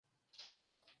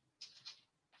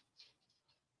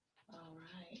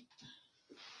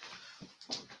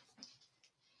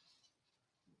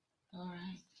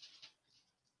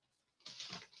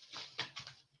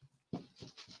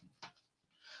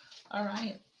All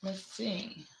right, let's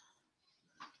see.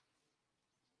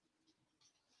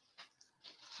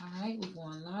 All right, we're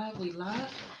going live. We live.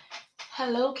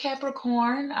 Hello,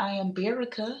 Capricorn. I am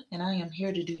Berica, and I am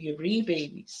here to do your read,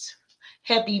 babies.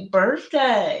 Happy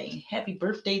birthday. Happy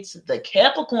birthday to the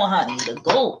Capricorn, honey, the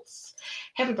goats.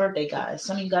 Happy birthday, guys.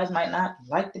 Some of you guys might not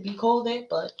like to be called that,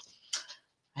 but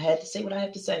I had to say what I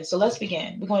have to say. So let's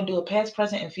begin. We're going to do a past,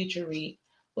 present, and future read.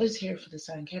 What is here for the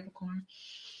sign Capricorn?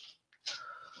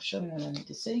 Show me what I need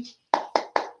to see.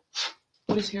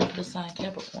 What is here for the sign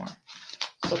Capricorn?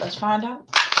 So let's find out.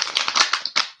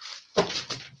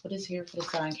 What is here for the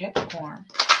sign Capricorn?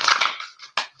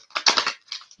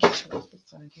 What is for the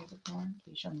sign Capricorn?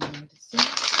 Please show me what I need to see.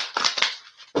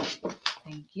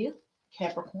 Thank you.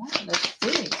 Capricorn, let's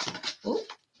see. Ooh,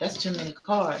 that's too many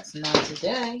cards. Not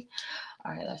today.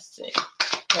 All right, let's see.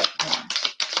 Capricorn.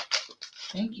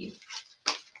 Thank you.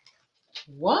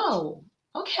 Whoa.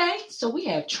 Okay, so we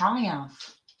have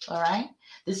triumph. All right.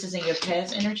 This is in your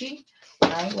past energy. All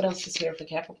right. What else is here for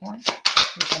Capricorn?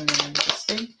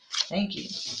 Thank you.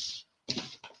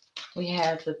 We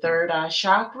have the third eye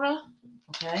chakra.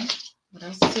 Okay. What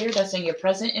else is here? That's in your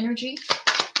present energy.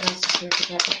 What else is here for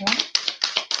Capricorn?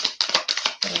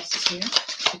 What else is here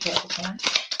for Capricorn?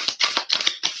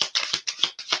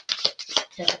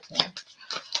 Capricorn.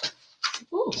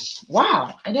 Ooh,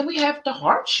 wow. And then we have the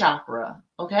heart chakra.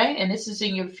 Okay. And this is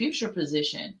in your future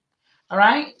position. All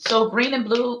right. So green and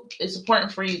blue is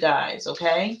important for you guys.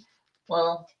 Okay.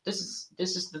 Well, this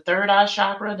is the third eye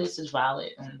chakra. This is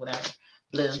violet and whatever,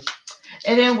 blue.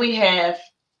 And then we have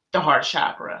the heart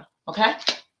chakra. Okay.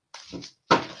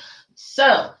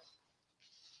 So,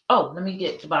 oh, let me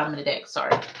get to the bottom of the deck.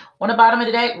 Sorry. On the bottom of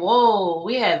the deck, whoa,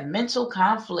 we have mental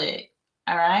conflict.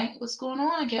 All right. What's going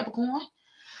on, Capricorn?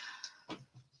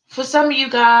 For some of you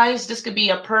guys, this could be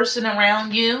a person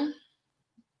around you.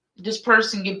 This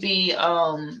person could be,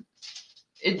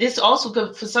 this also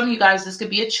could, for some of you guys, this could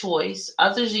be a choice.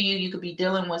 Others of you could be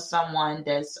dealing with someone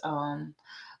that's a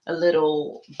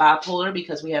little bipolar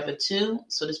because we have a 2.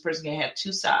 So this person can have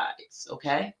 2 sides,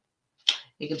 okay?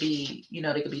 It could be,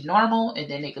 they could be normal and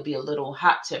then they could be a little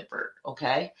hot-tempered,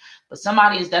 okay? But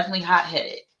somebody is definitely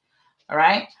hot-headed, all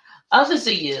right? Others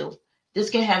of you, this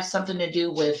can have something to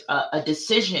do with a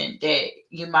decision that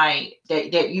you might,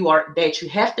 that you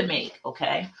have to make,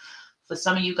 okay? For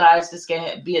some of you guys, this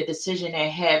can be a decision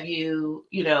that have you,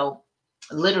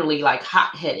 literally like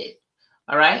hot-headed,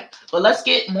 all right? But let's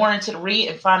get more into the read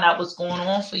and find out what's going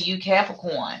on for you,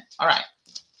 Capricorn. All right.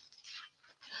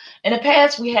 In the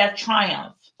past, we have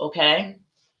triumph, okay?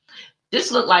 This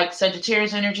looked like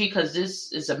Sagittarius energy because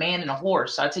this is a man and a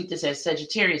horse. So I take this as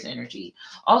Sagittarius energy.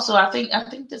 Also, I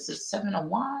think this is 7 of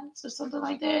Wands or something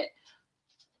like that.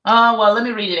 Well, let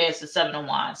me read it as the 7 of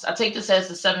Wands. I take this as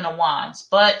the 7 of Wands,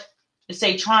 but it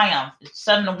say triumph.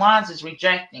 7 of Wands is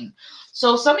rejecting.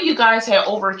 So some of you guys had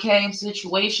overcame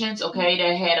situations, okay,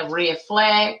 that had a red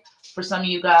flag for some of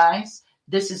you guys.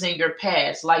 This is in your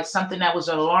past, like something that was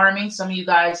alarming. Some of you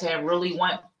guys had really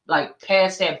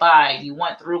passed that by. You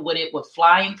went through with it with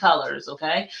flying colors,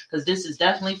 okay? Because this is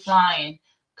definitely flying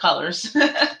colors.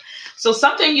 So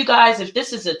something, you guys, if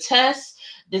this is a test,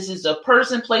 this is a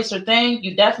person, place, or thing,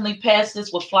 you definitely pass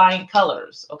this with flying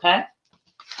colors, okay?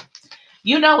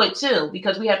 You know it too,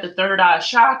 because we have the third eye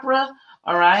chakra,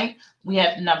 all right? We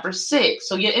have number 6.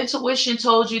 So your intuition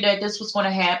told you that this was going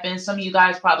to happen. Some of you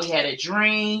guys probably had a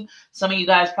dream. Some of you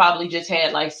guys probably just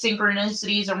had like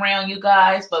synchronicities around you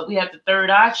guys, but we have the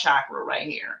third eye chakra right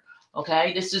here,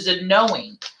 okay? This is a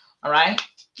knowing, all right?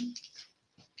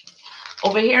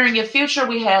 Over here in your future,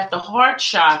 we have the heart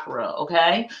chakra,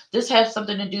 okay? This has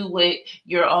something to do with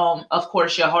your, of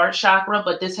course, your heart chakra,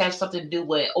 but this has something to do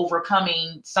with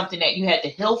overcoming something that you had to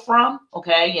heal from,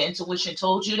 okay? Your intuition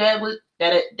told you that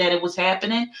it was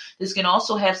happening. This can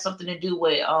also have something to do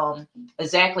with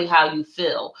exactly how you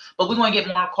feel. But we're going to get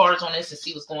more cards on this and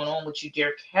see what's going on with you,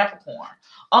 dear Capricorn.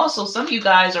 Also, some of you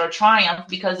guys are triumph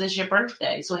because it's your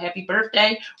birthday. So happy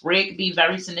birthday. Red could be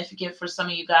very significant for some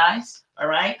of you guys. All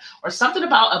right. Or something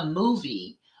about a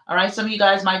movie. All right. Some of you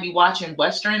guys might be watching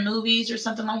Western movies or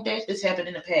something like that. This happened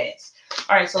in the past.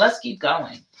 All right. So let's keep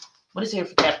going. What is here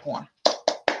for Capricorn?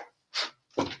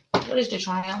 What is the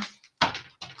triumph?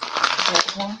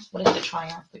 Capricorn? What is the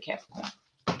triumph for Capricorn?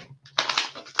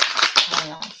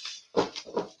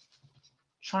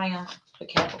 Triumph for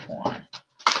Capricorn.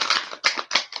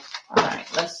 All right.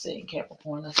 Let's see.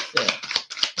 Capricorn. Let's see.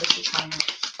 What's the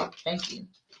triumph? Thank you.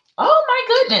 Oh,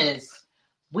 my goodness.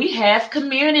 We have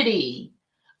community.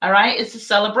 All right. It's a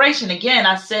celebration. Again,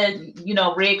 I said,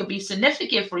 red could be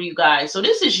significant for you guys. So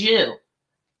this is you.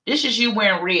 This is you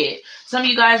wearing red. Some of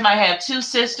you guys might have 2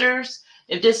 sisters.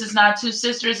 If this is not two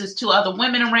sisters, it's two other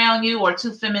women around you or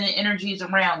two feminine energies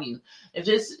around you. If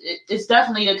it's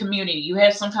definitely the community. You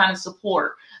have some kind of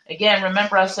support. Again,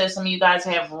 remember I said some of you guys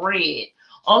have red.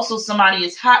 Also, somebody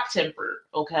is hot-tempered,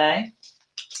 okay?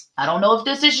 I don't know if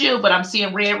this is you, but I'm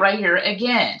seeing red right here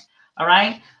again, all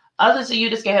right? Others of you,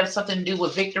 this can have something to do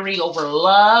with victory over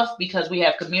love because we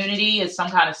have community. It's some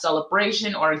kind of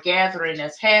celebration or a gathering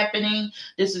that's happening.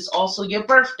 This is also your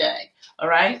birthday, all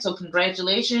right? So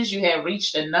congratulations. You have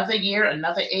reached another year,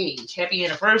 another age. Happy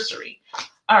anniversary.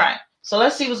 All right. So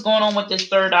let's see what's going on with this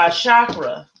third eye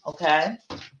chakra, okay?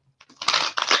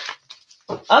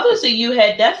 Others of you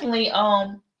had definitely,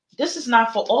 this is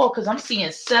not for all because I'm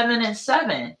seeing 7 and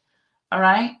 7, all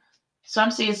right? So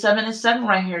I'm seeing 7 and 7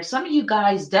 right here. Some of you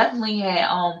guys definitely had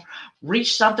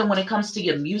reached something when it comes to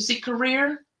your music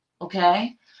career,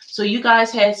 okay? So you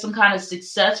guys had some kind of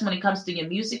success when it comes to your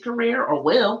music career or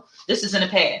will. This is in the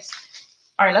past.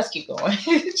 All right, let's keep going.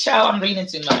 Child, I'm reading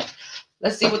too much.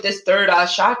 Let's see what this third eye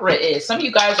chakra is. Some of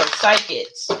you guys are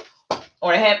psychics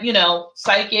or have,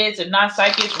 psychics and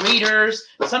non-psychics, readers,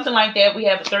 something like that. We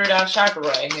have a third eye chakra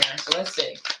right here. So let's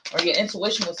see. Or your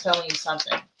intuition was telling you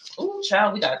something. Ooh,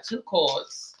 child, we got 2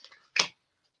 cards.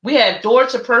 We have door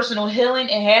to personal healing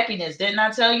and happiness. Didn't I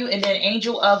tell you? And then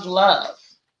angel of love.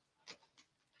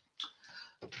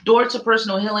 Door to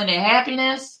personal healing and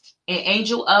happiness and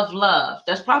angel of love.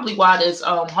 That's probably why there's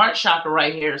heart chakra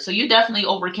right here. So you definitely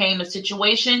overcame a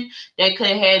situation that could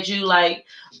have had you like,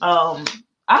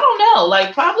 I don't know,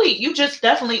 like probably you just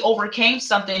definitely overcame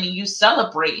something and you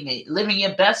celebrating it, living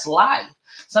your best life.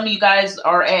 Some of you guys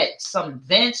are at some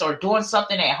events or doing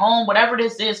something at home, whatever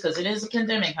this is, because it is a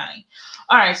pandemic, honey.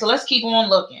 All right, so let's keep on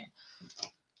looking.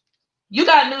 You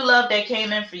got new love that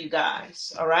came in for you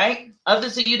guys, all right?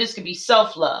 Others of you, this could be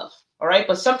self-love, all right?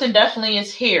 But something definitely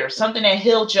is here, something that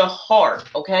healed your heart,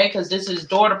 okay? Because this is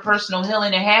door to personal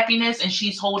healing and happiness, and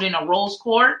she's holding a rose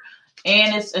quartz,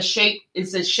 and it's a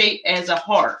shape as a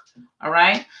heart, all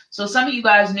right? So some of you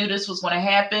guys knew this was going to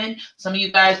happen. Some of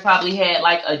you guys probably had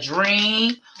like a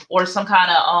dream or some kind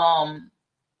of,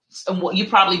 you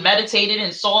probably meditated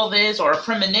and saw this, or a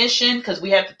premonition because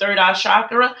we have the third eye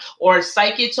chakra, or a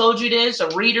psychic told you this, a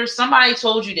reader, somebody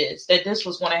told you this, that this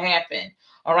was going to happen,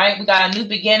 all right? We got a new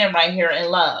beginning right here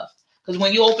in love because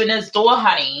when you open this door,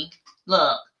 honey,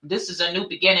 look, this is a new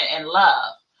beginning in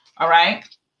love, all right?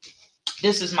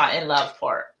 This is my in love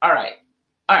part. All right.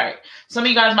 All right. Some of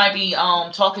you guys might be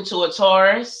talking to a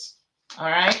Taurus. All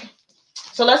right.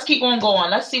 So let's keep on going.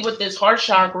 Let's see what this heart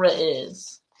chakra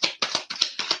is.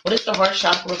 What is the heart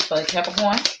chakra for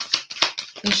Capricorn?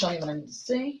 Please show me what I need to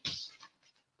see.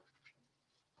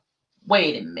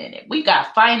 Wait a minute. We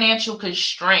got financial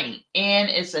constraint. And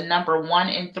it's a number 1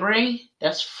 and 3.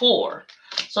 That's 4.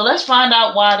 So let's find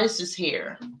out why this is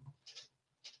here.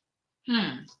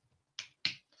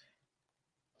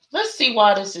 Let's see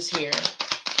why this is here.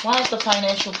 Why is the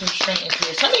financial constraint is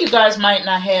here? Some of you guys might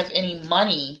not have any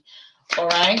money, all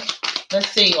right? Let's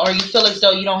see. Or you feel as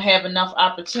though you don't have enough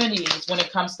opportunities when it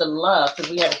comes to love.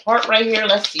 Because we have a heart right here.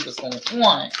 Let's see what's going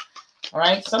on. All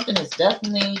right? Something is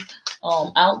definitely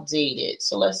outdated.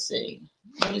 So let's see.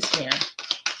 What is here?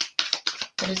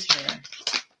 What is here?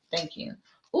 Thank you.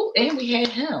 Oh, and we had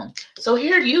him. So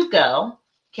here you go.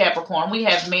 Capricorn, we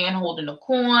have man holding a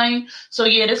coin. So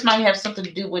yeah, this might have something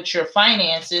to do with your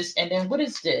finances. And then what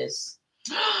is this?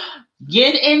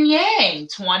 Yin and Yang,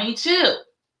 22.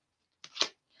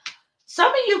 Some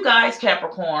of you guys,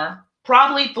 Capricorn,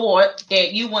 probably thought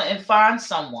that you wouldn't find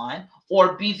someone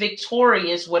or be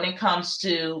victorious when it comes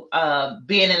to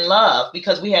being in love,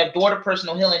 because we have door to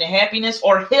personal healing and happiness,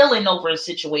 or healing over a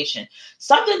situation.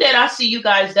 Something that I see you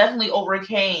guys definitely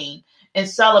overcame and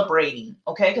celebrating,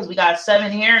 okay? Because we got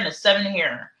 7 here and a 7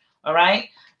 here, all right?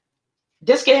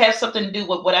 This could have something to do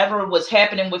with whatever was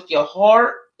happening with your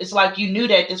heart. It's like you knew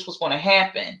that this was going to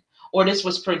happen, or this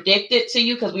was predicted to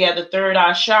you because we have the third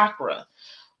eye chakra.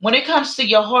 When it comes to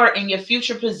your heart and your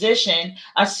future position,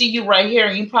 I see you right here,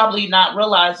 and you're probably not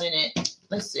realizing it.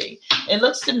 Let's see. It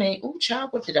looks to me, oh,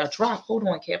 child, what did I drop? Hold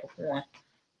on, Capricorn.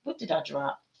 What did I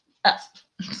drop?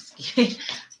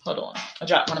 Hold on. I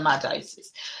dropped one of my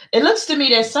dice. It looks to me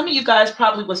that some of you guys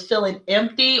probably was feeling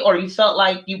empty, or you felt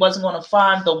like you wasn't going to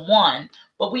find the one.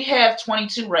 But we have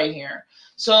 22 right here.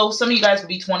 So some of you guys will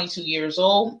be 22 years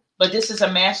old, but this is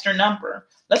a master number.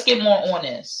 Let's get more on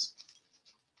this.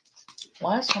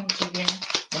 Why is 22 here?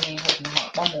 Let me hold my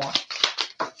heart. One more.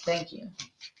 Thank you.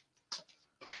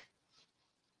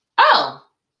 Oh,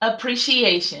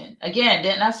 appreciation. Again,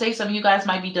 didn't I say some of you guys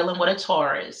might be dealing with a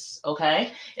Taurus,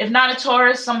 okay? If not a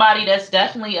Taurus, somebody that's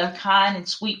definitely a kind and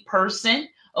sweet person,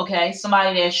 Okay,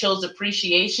 somebody that shows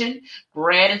appreciation,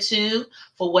 gratitude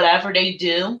for whatever they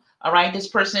do. All right, this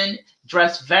person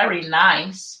dressed very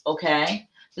nice. Okay,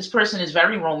 this person is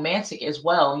very romantic as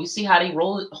well. You see how they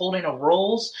holding a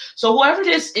rose. So whoever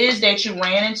this is that you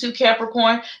ran into,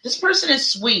 Capricorn, this person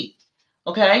is sweet.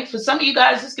 Okay, for some of you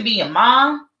guys, this could be your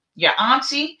mom, your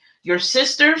auntie, your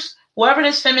sisters, whoever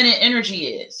this feminine energy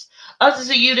is. Others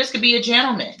of you, this could be a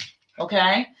gentleman.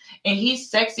 Okay, and he's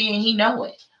sexy and he know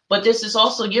it. But this is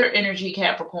also your energy,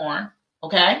 Capricorn.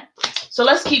 Okay? So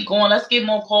let's keep going. Let's get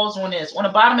more calls on this. On the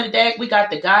bottom of the deck, we got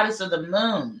the goddess of the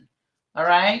moon. All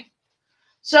right?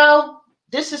 So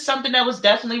this is something that was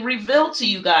definitely revealed to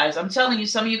you guys. I'm telling you,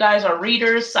 some of you guys are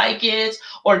readers, psychics,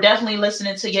 or definitely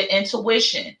listening to your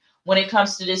intuition when it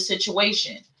comes to this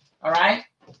situation. All right?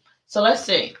 So let's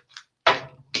see.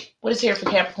 What is here for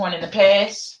Capricorn in the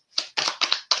past?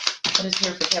 What is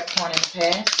here for Capricorn in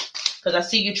the past? Because I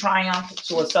see you triumph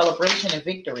to a celebration and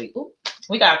victory. Ooh,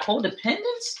 we got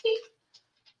codependency?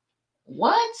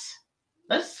 What?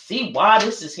 Let's see why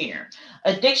this is here.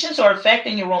 Addictions are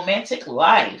affecting your romantic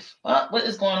life. What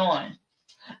is going on?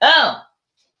 Oh,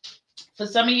 for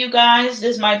some of you guys,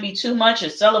 this might be too much a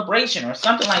celebration or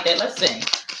something like that. Let's see.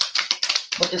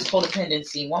 What this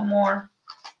codependency? One more.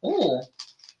 Ooh,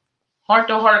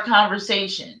 heart-to-heart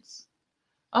conversations.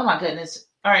 Oh my goodness.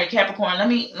 All right, Capricorn, let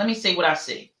me see what I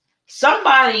see.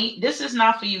 Somebody, this is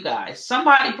not for you guys.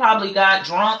 Somebody probably got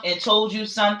drunk and told you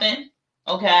something,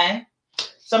 okay?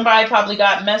 Somebody probably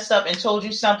got messed up and told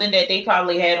you something that they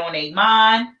probably had on their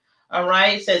mind, all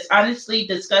right? It says, honestly,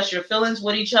 discuss your feelings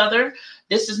with each other.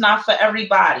 This is not for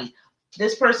everybody.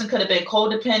 This person could have been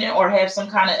codependent or have some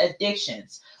kind of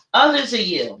addictions. Others of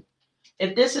you,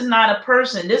 if this is not a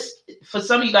person, this, for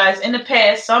some of you guys in the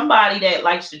past, somebody that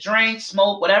likes to drink,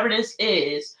 smoke, whatever this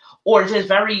is, or just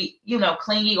very,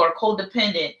 clingy or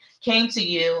codependent came to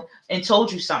you and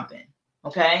told you something,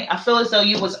 okay? I feel as though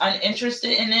you was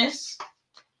uninterested in this,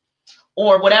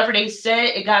 or whatever they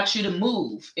said, it got you to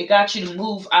move. It got you to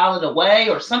move out of the way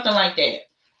or something like that.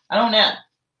 I don't know.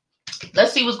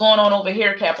 Let's see what's going on over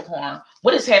here, Capricorn.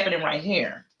 What is happening right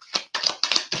here?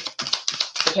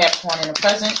 The Capricorn in the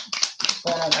present. What's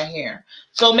going on right here?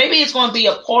 So maybe it's going to be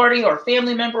a party or a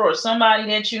family member or somebody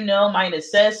that you know might have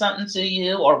said something to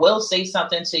you or will say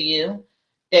something to you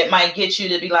that might get you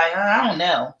to be like, I don't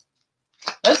know.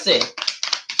 Let's see.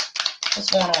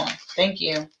 What's going on? Thank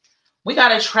you. We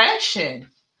got attraction.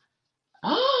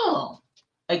 Oh.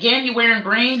 Again, you're wearing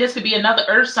green. This could be another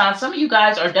earth sign. Some of you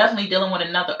guys are definitely dealing with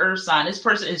another earth sign. This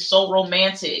person is so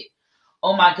romantic.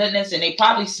 Oh my goodness. And they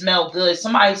probably smell good.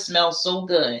 Somebody smells so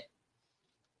good.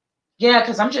 Yeah,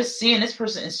 because I'm just seeing this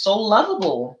person is so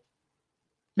lovable.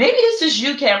 Maybe this is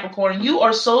you, Capricorn. You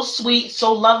are so sweet,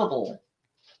 so lovable.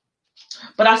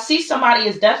 But I see somebody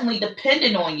is definitely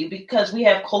dependent on you because we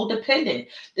have codependent.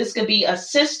 This could be a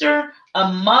sister,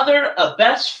 a mother, a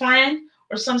best friend,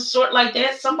 or some sort like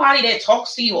that. Somebody that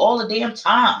talks to you all the damn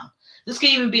time. This could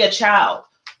even be a child.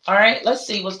 All right, let's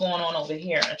see what's going on over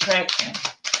here. Attraction.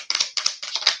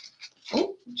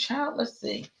 Oh, child, let's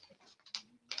see.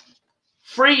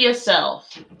 Free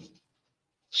yourself.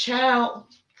 Child.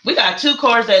 We got two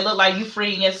cards that look like you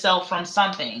freeing yourself from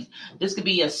something. This could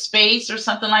be a space or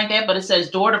something like that, but it says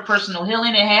door to personal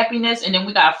healing and happiness. And then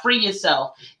we got free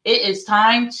yourself. It is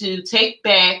time to take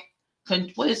back,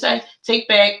 what did it say? Take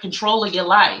back control of your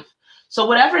life. So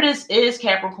whatever this is,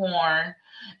 Capricorn,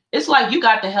 it's like you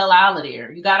got the hell out of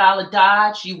there. You got out of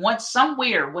Dodge. You went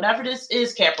somewhere, whatever this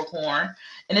is, Capricorn.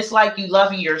 And it's like you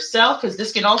loving yourself, because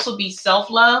this can also be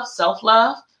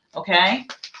self-love, okay?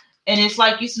 And it's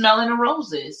like you smelling the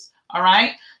roses, all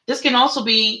right? This can also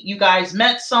be you guys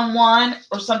met someone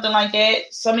or something like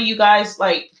that. Some of you guys,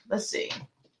 like, let's see.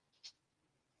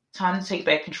 Time to take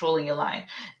back control of your life.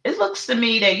 It looks to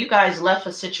me that you guys left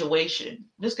a situation.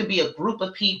 This could be a group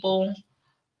of people.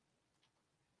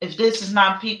 If this is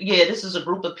not people, yeah, this is a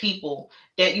group of people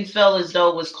that you felt as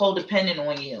though was codependent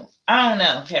on you. I don't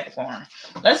know, Capricorn.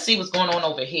 Let's see what's going on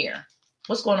over here.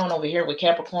 What's going on over here with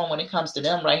Capricorn when it comes to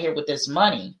them right here with this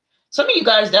money? Some of you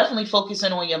guys definitely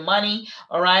focusing on your money,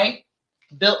 all right?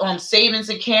 Built on savings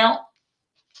account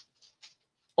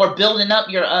or building up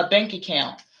your bank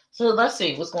account. So let's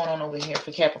see what's going on over here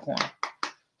for Capricorn.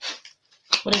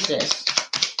 What is this?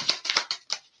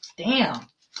 Damn.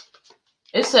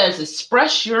 It says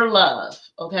express your love,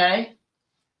 okay?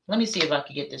 Let me see if I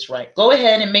can get this right. Go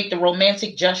ahead and make the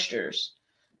romantic gestures.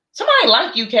 Somebody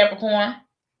like you, Capricorn.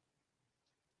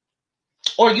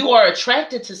 Or you are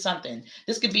attracted to something.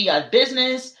 This could be a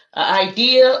business, an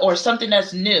idea, or something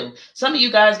that's new. Some of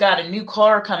you guys got a new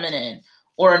car coming in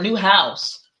or a new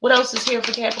house. What else is here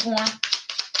for Capricorn?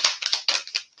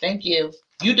 Thank you.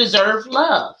 You deserve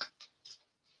love.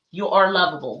 You are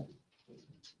lovable.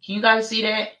 Can you guys see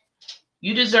that?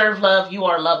 You deserve love. You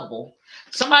are lovable.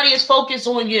 Somebody is focused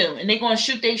on you and they're going to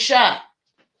shoot their shot.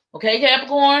 Okay,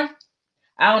 Capricorn?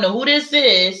 I don't know who this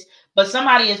is, but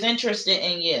somebody is interested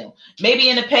in you. Maybe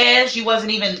in the past, you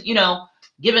wasn't even,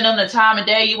 giving them the time of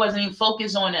day. You wasn't even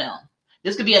focused on them.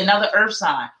 This could be another earth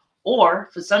sign. Or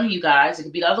for some of you guys, it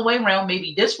could be the other way around.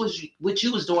 Maybe this was what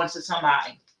you was doing to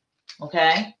somebody.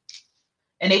 Okay?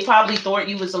 And they probably thought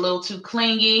you was a little too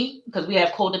clingy because we have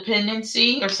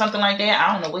codependency or something like that.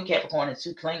 I don't know what Capricorn is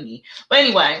too clingy. But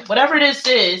anyway, whatever this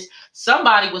is,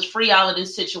 somebody was free out of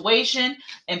this situation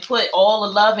and put all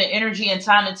the love and energy and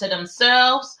time into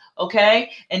themselves. Okay.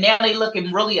 And now they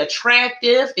looking really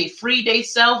attractive. They freed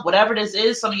themselves, whatever this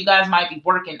is. Some of you guys might be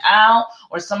working out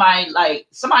or somebody's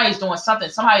doing something.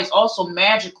 Somebody's also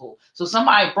magical. So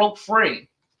somebody broke free.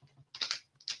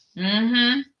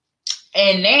 And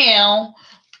now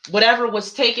whatever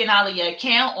was taken out of your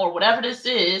account or whatever this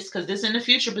is, because this is in the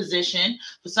future position,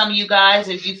 for some of you guys,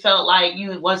 if you felt like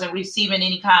you wasn't receiving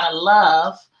any kind of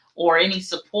love or any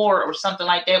support or something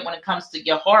like that when it comes to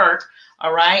your heart,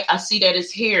 all right, I see that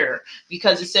it's here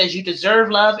because it says you deserve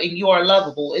love and you are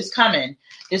lovable. It's coming.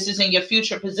 This is in your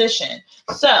future position.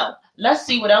 So let's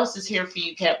see what else is here for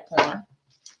you, Capricorn.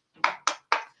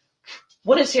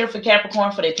 What is here for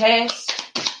Capricorn for their past?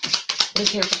 What is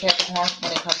here for Capricorn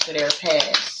when it comes to their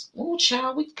past? Oh,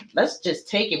 child, let's just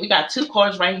take it. We got 2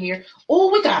 cards right here.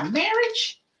 Oh, we got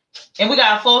marriage and we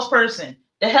got a false person.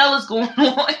 The hell is going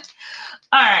on?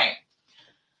 All right.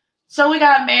 So we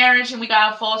got marriage and we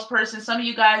got a false person. Some of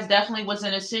you guys definitely was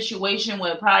in a situation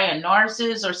with probably a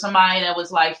narcissist or somebody that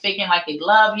was like faking like they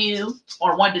love you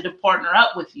or wanted to partner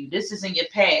up with you. This is in your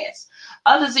past.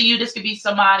 Others of you, this could be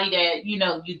somebody that,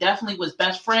 you definitely was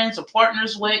best friends or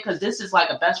partners with, because this is like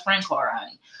a best friend card,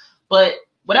 honey. But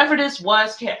whatever this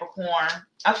was, Capricorn,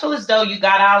 I feel as though you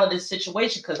got out of this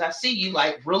situation because I see you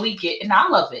like really getting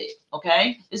out of it,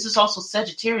 okay? This is also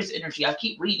Sagittarius energy. I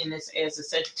keep reading this as a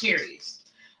Sagittarius,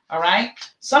 all right?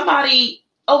 Somebody,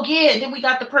 oh yeah, then we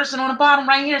got the person on the bottom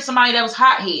right here, somebody that was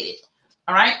hot-headed,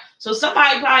 all right? So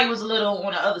somebody probably was a little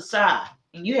on the other side,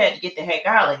 and you had to get the heck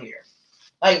out of here.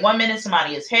 Like 1 minute,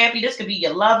 somebody is happy. This could be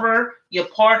your lover, your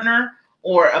partner,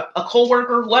 or a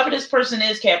coworker, whoever this person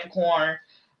is, Capricorn.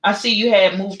 I see you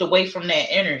had moved away from that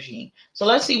energy. So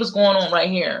let's see what's going on right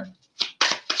here.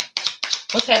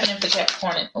 What's happening for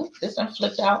Capricorn? Oh, this one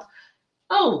flipped out.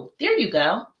 Oh, there you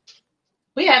go.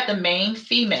 We have the main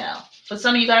female. For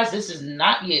some of you guys, this is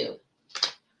not you.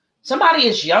 Somebody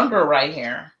is younger right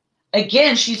here.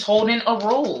 Again, she's holding a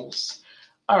rose.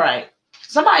 All right.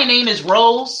 Somebody's name is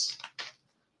Rose.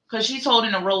 Because she's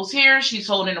holding a rose here. She's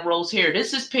holding a rose here.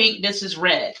 This is pink. This is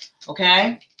red.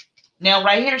 Okay. Now,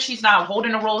 right here, she's not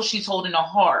holding a rose. She's holding a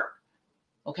heart.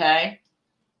 Okay.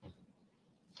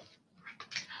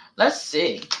 Let's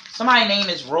see. Somebody's name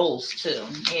is Rose, too.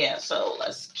 Yeah, so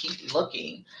let's keep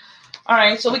looking. All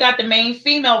right, so we got the main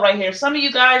female right here. Some of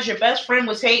you guys, your best friend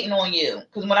was hating on you.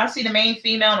 Because when I see the main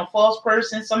female and a false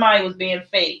person, somebody was being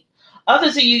fake.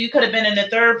 Others of you, you could have been in a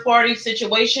third-party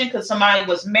situation because somebody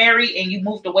was married and you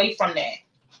moved away from that.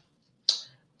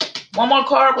 One more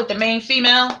card with the main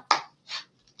female.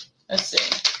 Let's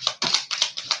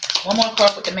see. One more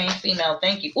card with the main female.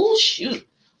 Thank you. Oh, shoot.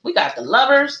 We got the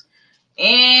lovers.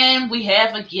 And we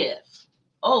have a gift.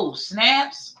 Oh,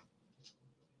 snaps.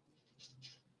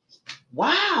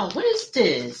 Wow, what is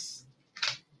this?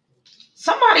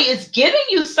 Somebody is giving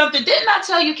you something. Didn't I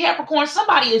tell you, Capricorn?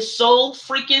 Somebody is so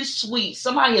freaking sweet.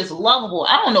 Somebody is lovable.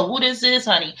 I don't know who this is,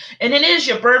 honey. And it is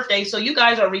your birthday, so you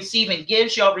guys are receiving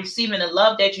gifts. Y'all receiving the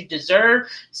love that you deserve.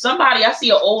 Somebody, I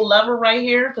see an old lover right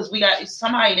here because we got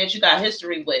somebody that you got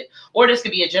history with. Or this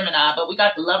could be a Gemini, but we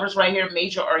got the lovers right here,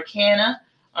 major arcana.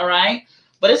 All right?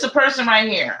 But it's a person right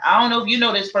here. I don't know if you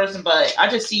know this person, but I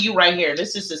just see you right here.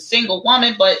 This is a single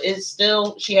woman, but it's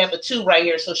still, she have a 2 right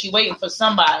here, so she waiting for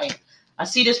somebody. I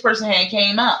see this person hand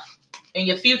came up in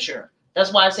your future.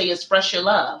 That's why I say express your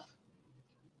love.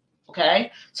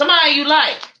 Okay? Somebody you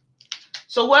like.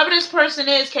 So whoever this person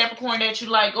is, Capricorn, that you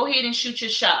like, go ahead and shoot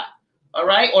your shot. All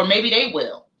right? Or maybe they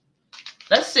will.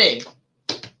 Let's see.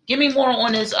 Give me more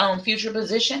on this future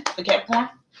position for Capricorn.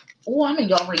 Oh, I'm in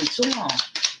y'all reading too long.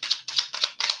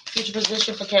 Future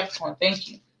position for Capricorn. Thank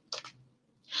you.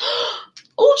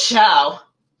 Oh, child.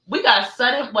 We got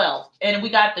sudden wealth. And we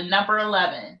got the number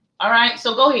 11. All right,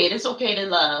 so go ahead. It's okay to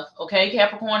love, okay,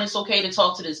 Capricorn? It's okay to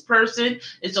talk to this person.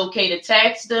 It's okay to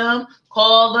text them,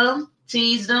 call them,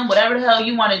 tease them, whatever the hell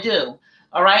you want to do.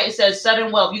 All right, it says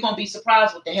sudden wealth. You're going to be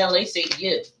surprised what the hell they say to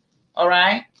you. All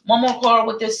right, one more card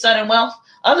with this sudden wealth.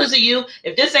 Others of you,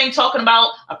 if this ain't talking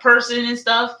about a person and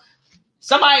stuff,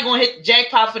 somebody going to hit the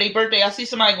jackpot for their birthday. I see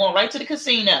somebody going right to the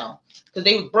casino because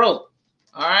they was broke.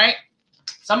 All right.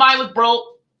 Somebody was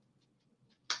broke.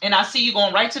 And I see you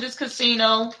going right to this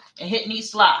casino and hitting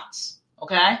these slots.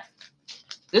 Okay.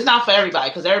 This is not for everybody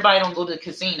because everybody don't go to the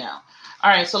casino. All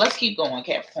right. So let's keep going,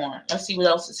 Capricorn. Let's see what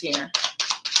else is here.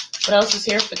 What else is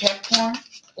here for Capricorn?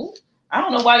 Ooh, I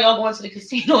don't know why y'all going to the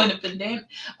casino in the pandemic.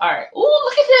 All right. Ooh,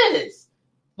 look at this.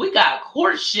 We got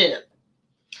courtship.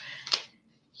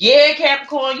 Yeah,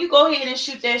 Capricorn, you go ahead and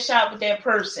shoot that shot with that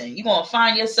person. You're going to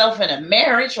find yourself in a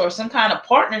marriage or some kind of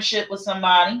partnership with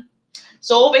somebody.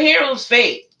 So over here, it was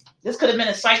fate. This could have been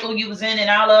a cycle you was in and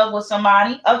out of with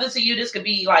somebody. Others of you, this could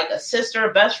be like a sister,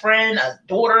 a best friend, a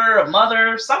daughter, a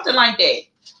mother, something like that.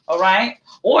 All right.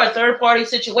 Or a third party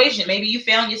situation. Maybe you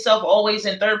found yourself always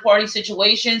in third party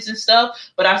situations and stuff.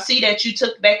 But I see that you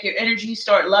took back your energy,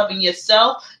 start loving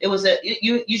yourself. It was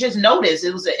you just noticed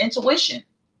it was an intuition.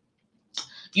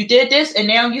 You did this and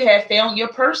now you have found your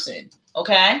person.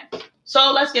 Okay.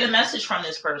 So let's get a message from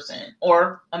this person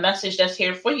or a message that's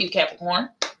here for you, Capricorn.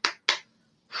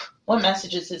 What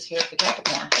messages is here for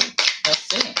Capricorn? Let's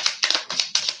see.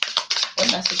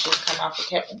 What messages come out for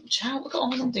Capricorn? Child, look at all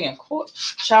them damn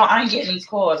cards. Child, I ain't getting these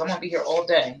cards. I'm going to be here all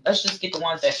day. Let's just get the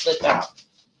ones that flip out.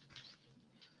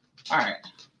 All right.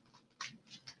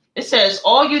 It says,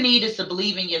 all you need is to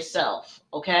believe in yourself.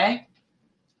 Okay?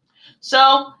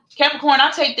 So, Capricorn, I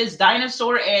take this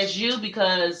dinosaur as you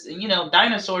because, you know,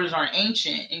 dinosaurs are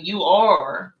ancient and you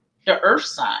are the earth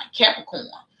sign, Capricorn.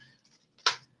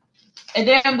 And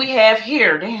then we have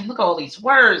here, damn, look at all these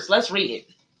words. Let's read it.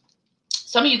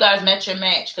 Some of you guys met your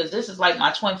match because this is like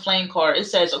my twin flame card. It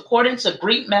says, according to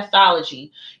Greek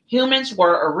mythology, humans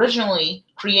were originally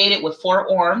created with 4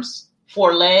 arms,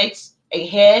 4 legs, a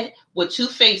head with 2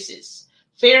 faces.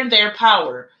 Fearing their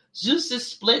power, Zeus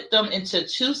split them into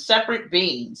 2 separate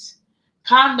beings,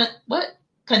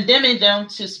 condemning them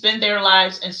to spend their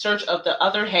lives in search of the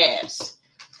other halves.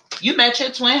 You met your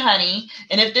twin, honey.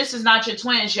 And if this is not your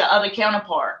twin, it's your other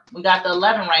counterpart. We got the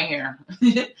 11 right here.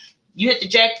 You hit the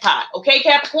jackpot. Okay,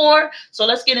 Capricorn? So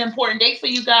let's get an important date for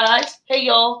you guys. Hey,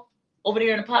 y'all, over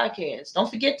there in the podcast. Don't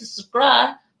forget to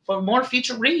subscribe for more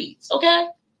future reads. Okay?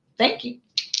 Thank you.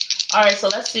 All right, so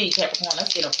let's see, Capricorn.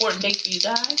 Let's get an important date for you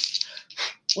guys.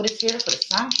 What is here for the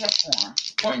sign, Capricorn?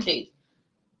 Important date.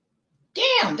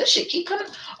 Damn, this shit keep coming.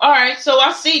 All right, so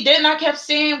I see, then I kept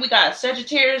seeing we got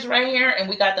Sagittarius right here, and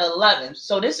we got the 11th.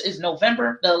 So this is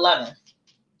November the 11th.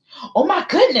 Oh, my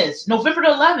goodness. November the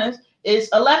 11th is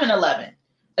 11/11.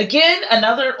 Again,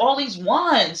 all these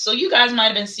ones. So you guys might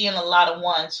have been seeing a lot of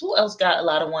ones. Who else got a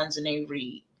lot of ones in their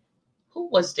read? Who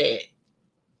was that?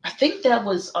 I think that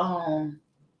was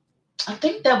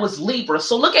Libra.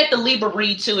 So look at the Libra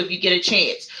read, too, if you get a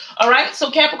chance. All right,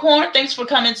 so Capricorn, thanks for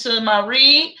coming to my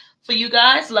read. For you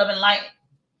guys, love and light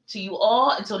to you all.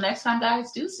 Until next time,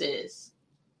 guys, deuces.